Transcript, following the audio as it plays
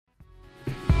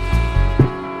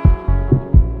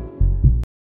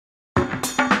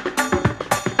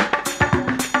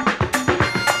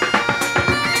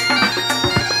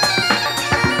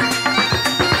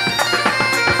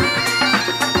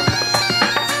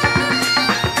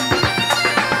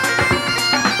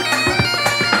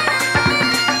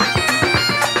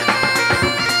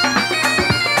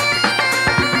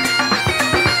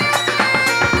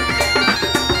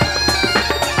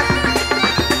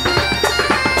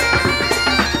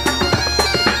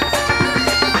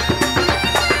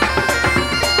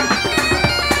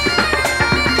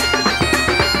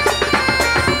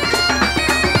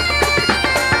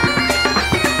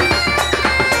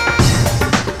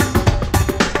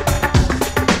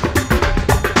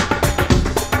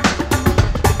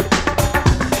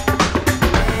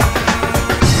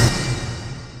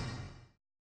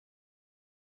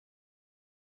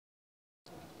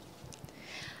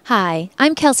Hi,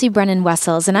 I'm Kelsey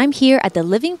Brennan-Wessels, and I'm here at the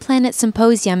Living Planet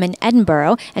Symposium in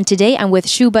Edinburgh, and today I'm with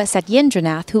Shubha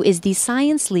Sathyendranath, who is the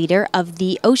science leader of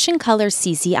the Ocean Colour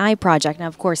CCI project. Now,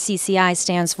 of course, CCI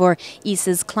stands for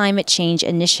ESA's Climate Change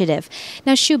Initiative.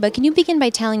 Now, Shubha, can you begin by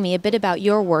telling me a bit about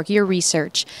your work, your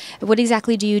research? What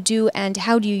exactly do you do, and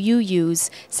how do you use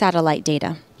satellite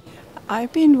data?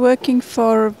 I've been working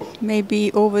for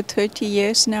maybe over 30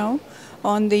 years now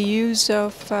on the use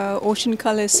of ocean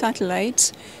color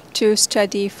satellites to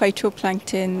study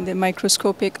phytoplankton, the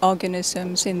microscopic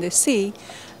organisms in the sea,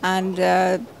 and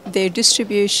their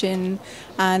distribution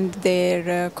and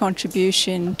their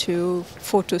contribution to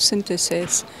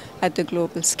photosynthesis at the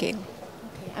global scale.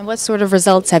 And what sort of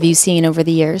results have you seen over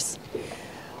the years?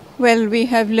 Well, we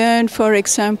have learned, for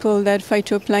example, that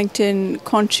phytoplankton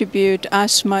contribute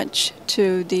as much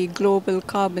to the global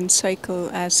carbon cycle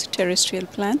as terrestrial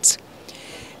plants.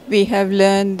 We have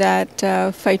learned that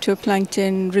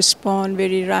phytoplankton respond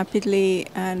very rapidly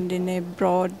and in a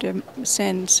broad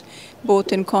sense,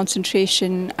 both in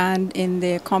concentration and in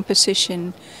their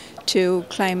composition, to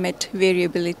climate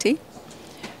variability.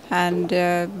 And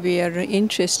we are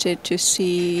interested to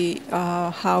see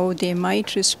how they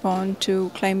might respond to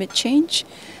climate change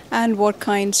and what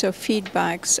kinds of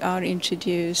feedbacks are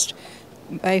introduced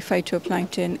by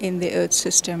phytoplankton in the Earth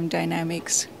system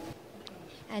dynamics.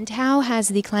 And how has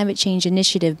the Climate Change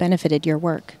Initiative benefited your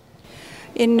work?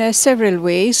 In several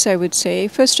ways, I would say.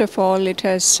 First of all, it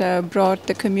has brought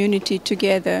the community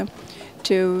together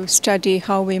to study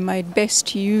how we might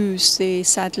best use the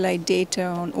satellite data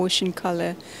on ocean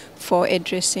color for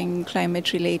addressing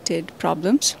climate-related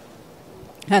problems.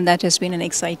 And that has been an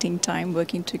exciting time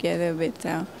working together with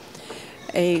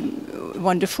a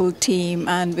wonderful team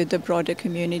and with the broader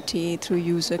community through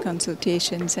user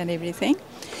consultations and everything.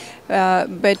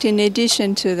 But in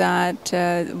addition to that,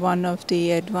 one of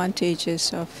the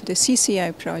advantages of the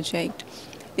CCI project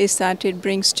is that it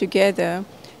brings together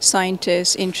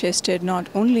scientists interested not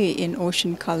only in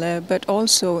ocean color but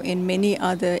also in many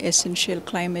other essential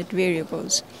climate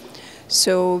variables.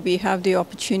 So we have the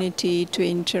opportunity to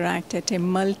interact at a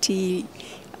multi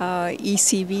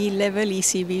ECV level,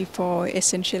 ECV for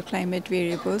essential climate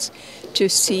variables, to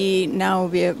see now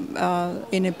we're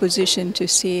in a position to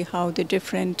see how the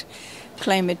different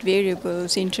climate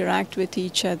variables interact with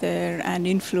each other and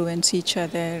influence each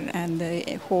other and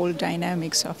the whole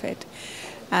dynamics of it.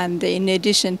 And in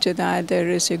addition to that, there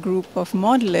is a group of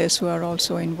modelers who are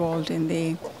also involved in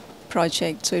the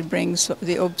project. So it brings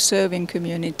the observing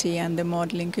community and the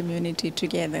modeling community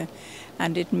together,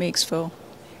 and it makes for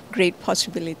great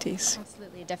possibilities.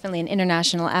 Absolutely, definitely an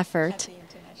international effort.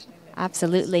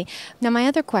 Absolutely. Now, my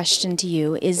other question to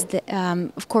you is that,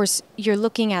 of course, you're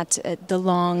looking at the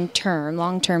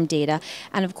long-term data,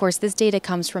 and of course, this data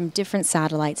comes from different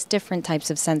satellites, different types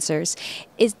of sensors.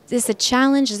 Is this a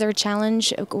challenge? Is there a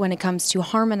challenge when it comes to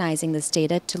harmonizing this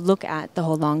data to look at the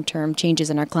whole long-term changes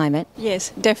in our climate?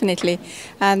 Yes, definitely.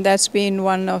 And that's been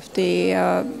one of the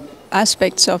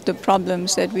aspects of the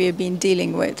problems that we have been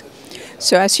dealing with.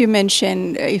 So as you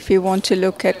mentioned, if we want to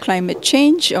look at climate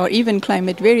change or even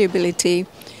climate variability,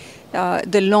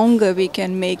 the longer we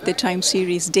can make the time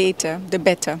series data, the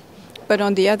better. But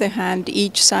on the other hand,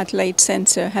 each satellite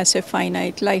sensor has a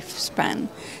finite lifespan.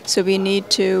 So we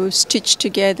need to stitch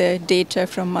together data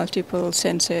from multiple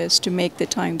sensors to make the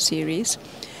time series.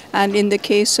 And in the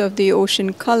case of the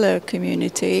ocean color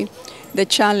community, the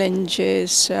challenge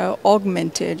is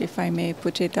augmented, if I may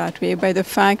put it that way, by the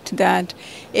fact that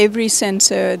every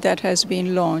sensor that has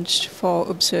been launched for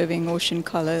observing ocean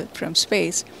color from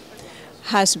space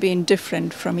has been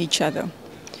different from each other.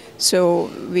 So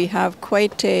we have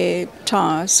quite a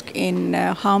task in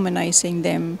harmonizing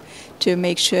them to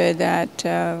make sure that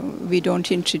we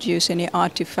don't introduce any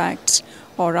artifacts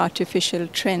or artificial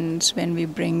trends when we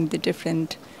bring the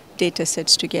different data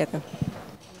sets together.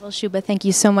 Well, Shubha, thank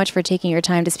you so much for taking your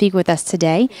time to speak with us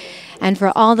today. And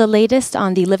for all the latest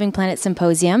on the Living Planet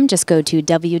Symposium, just go to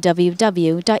www.esa.int.